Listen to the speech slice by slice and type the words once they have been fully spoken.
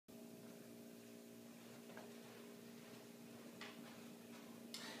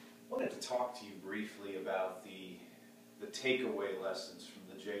talk to you briefly about the takeaway lessons from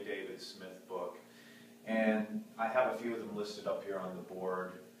the J. David Smith book. And I have a few of them listed up here on the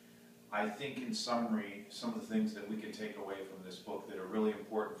board. I think in summary, some of the things that we can take away from this book that are really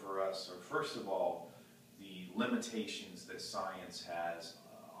important for us are, first of all, the limitations that science has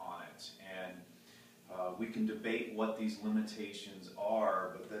on it. And we can debate what these limitations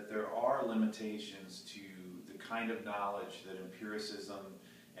are, but that there are limitations to the kind of knowledge that empiricism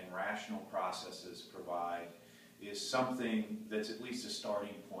and rational processes provide is something that's at least a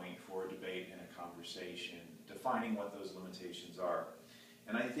starting point for a debate and a conversation, defining what those limitations are.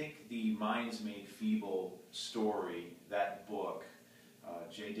 And I think the Minds Made Feeble story, that book,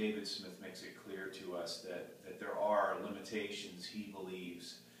 J. David Smith makes it clear to us that there are limitations, he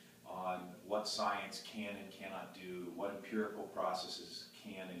believes, on what science can and cannot do, what empirical processes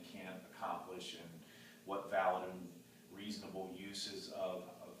can and can't accomplish, and what valid and reasonable uses of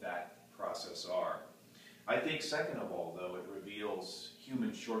that process are. I think, second of all, though, it reveals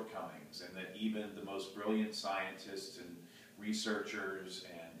human shortcomings, and that even the most brilliant scientists and researchers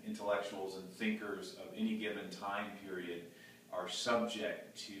and intellectuals and thinkers of any given time period are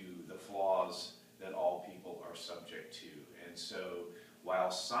subject to the flaws that all people are subject to. And so, while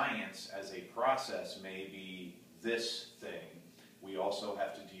science as a process may be this thing, we also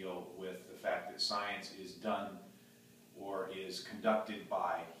have to deal with the fact that science is done or is conducted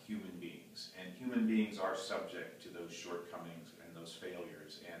by human beings. And human beings are subject to those shortcomings and those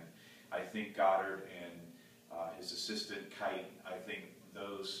failures. And I think Goddard and his assistant Kite, I think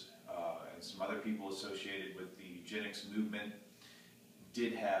those and some other people associated with the eugenics movement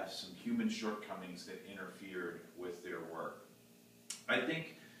did have some human shortcomings that interfered with their work. I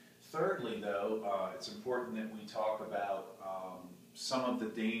think, thirdly, though, it's important that we talk about some of the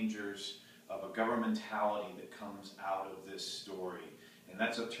dangers of a governmentality that comes out of this story. And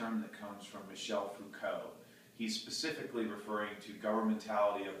that's a term that comes from Michel Foucault. He's specifically referring to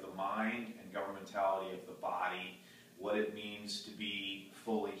governmentality of the mind and governmentality of the body, what it means to be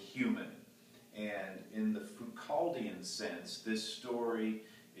fully human. And in the Foucauldian sense, this story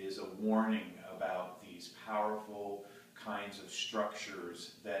is a warning about these powerful kinds of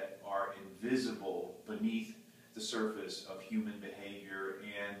structures that are invisible beneath the surface of human behavior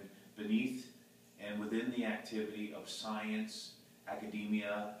and beneath and within the activity of science,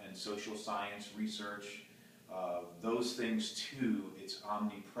 academia, and social science research. Those things too, it's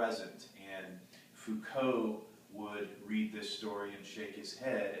omnipresent. And Foucault would read this story and shake his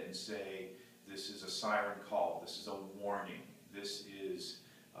head and say, this is a siren call, this is a warning, this is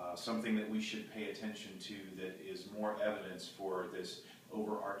something that we should pay attention to, that is more evidence for this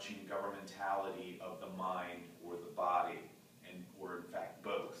overarching governmentality of the mind or the body, or in fact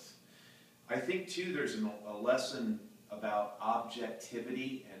both. I think too there's a lesson about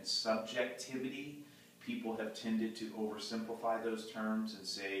objectivity and subjectivity. People have tended to oversimplify those terms and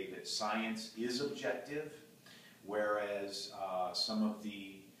say that science is objective, whereas some of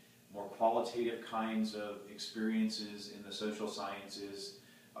the more qualitative kinds of experiences in the social sciences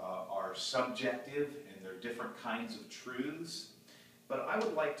are subjective, and they're different kinds of truths. But I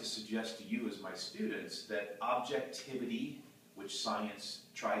would like to suggest to you as my students that objectivity, which science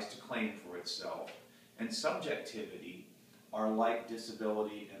tries to claim for itself, and subjectivity are like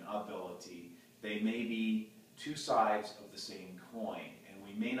disability and ability. They may be two sides of the same coin, and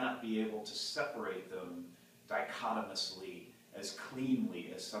we may not be able to separate them dichotomously as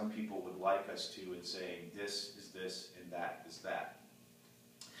cleanly as some people would like us to, in saying this is this and that is that.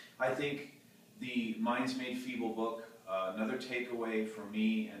 I think the Minds Made Feeble book, another takeaway for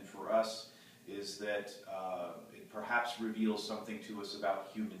me and for us, is that it perhaps reveals something to us about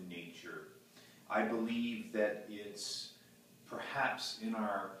human nature. I believe that it's perhaps in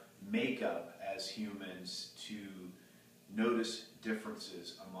our makeup as humans to notice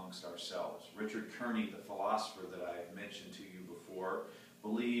differences amongst ourselves. Richard Kearney, the philosopher that I've mentioned to you before,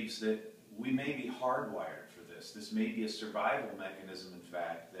 believes that we may be hardwired for this. This may be a survival mechanism, in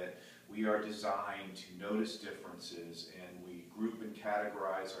fact, that we are designed to notice differences, and we group and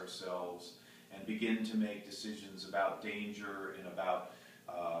categorize ourselves and begin to make decisions about danger and about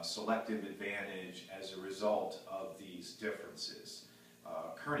selective advantage as a result of these differences.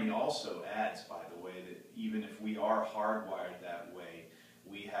 Kearney also adds, by the way, that even if we are hardwired that way,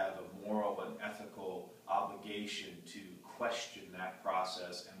 we have a moral and ethical obligation to question that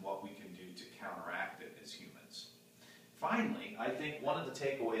process and what we can do to counteract it as humans. Finally, I think one of the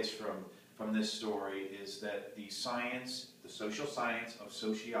takeaways from this story is that the science, the social science of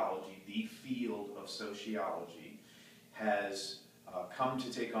sociology, the field of sociology, has come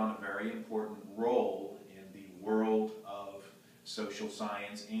to take on a very important role in the world of social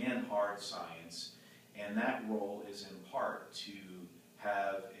science and hard science, and that role is in part to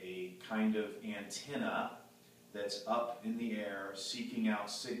have a kind of antenna that's up in the air seeking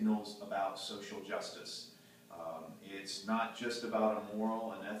out signals about social justice. It's not just about a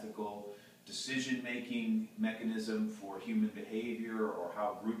moral and ethical decision-making mechanism for human behavior or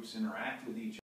how groups interact with each